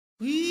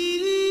Hey,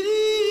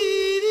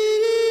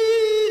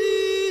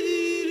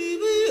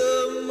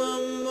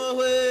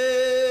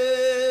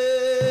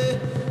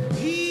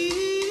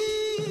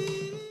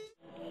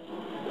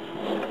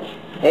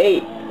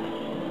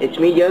 it's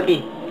me,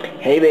 Jokey.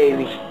 Hey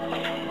baby,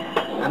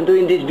 I'm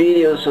doing this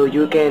video so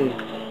you can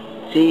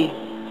see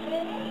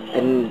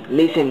and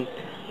listen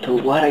to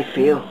what I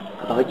feel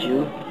about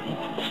you.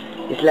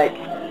 It's like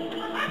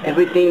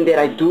everything that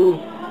I do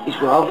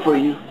is wrong for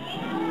you.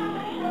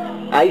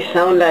 I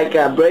sound like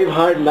a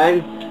Braveheart,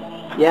 man.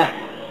 Yeah,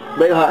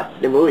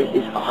 Braveheart, the movie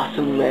is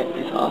awesome, man.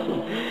 It's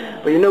awesome.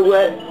 But you know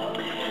what?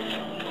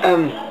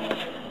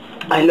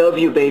 I love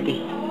you, baby,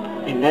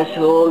 and that's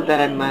all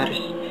that matters.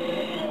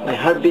 My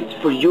heart beats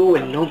for you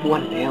and no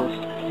one else.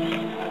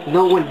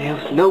 No one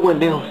else, no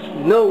one else,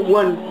 no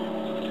one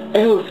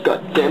else,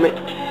 god damn it.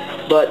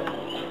 But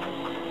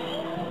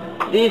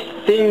these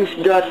things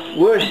got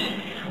worse.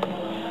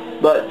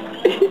 But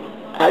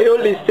I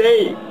only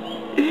say,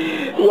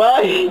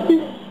 why?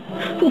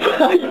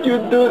 Why you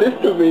do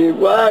this to me?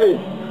 Why?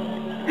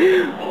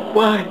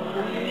 Why?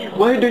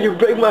 Why do you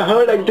break my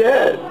heart like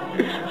that?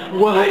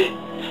 Why?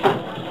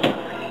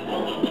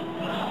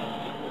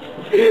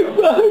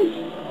 Why?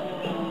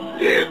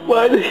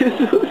 Why do you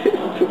do this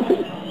to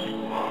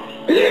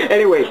me?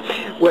 Anyway,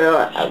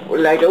 well,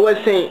 like I was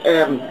saying,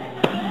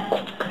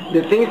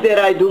 the things that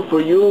I do for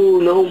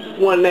you, no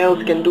one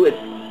else can do it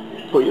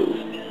for you.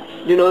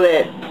 You know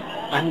that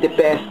I'm the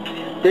best.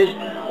 There's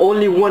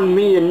only one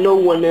me and no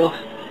one else.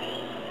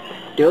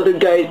 The other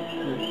guys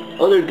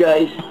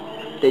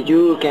that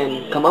you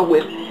can come up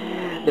with,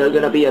 they're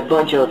gonna be a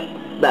bunch of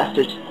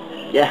bastards.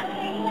 Yeah,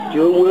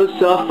 you will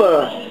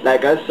suffer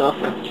like I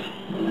suffer.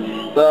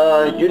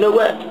 But you know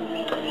what?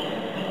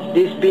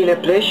 This been a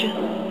pleasure.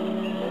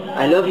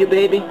 I love you,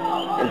 baby,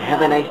 and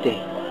have a nice day.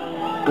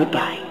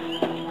 Goodbye.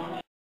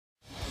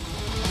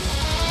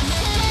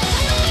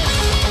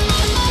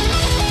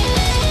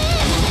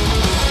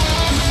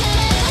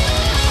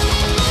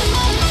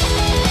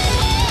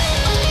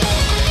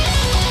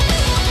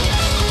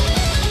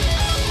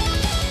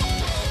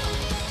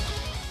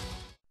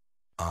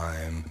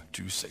 I'm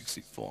too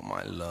sexy for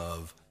my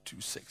love,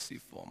 too sexy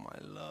for my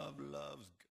love, love's